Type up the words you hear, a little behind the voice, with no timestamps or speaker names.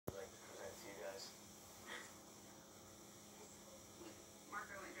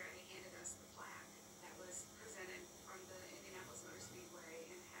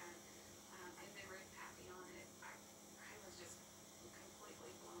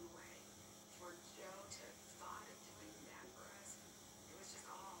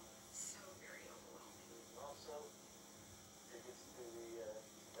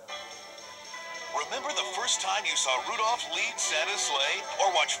first time you saw Rudolph lead Santa's sleigh,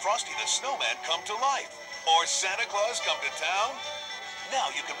 or watch Frosty the Snowman come to life, or Santa Claus come to town?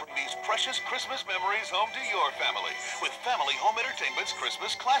 Now you can bring these precious Christmas memories home to your family with Family Home Entertainment's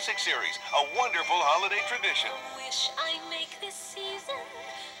Christmas Classic Series, a wonderful holiday tradition. Wish I make this season.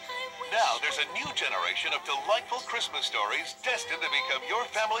 Now there's a new generation of delightful Christmas stories destined to become your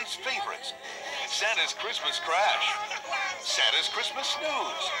family's favorites. Santa's Christmas Crash, Santa's Christmas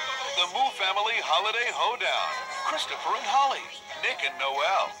Snooze, the Moo Family Holiday Hoedown, Christopher and Holly, Nick and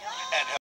Noel, and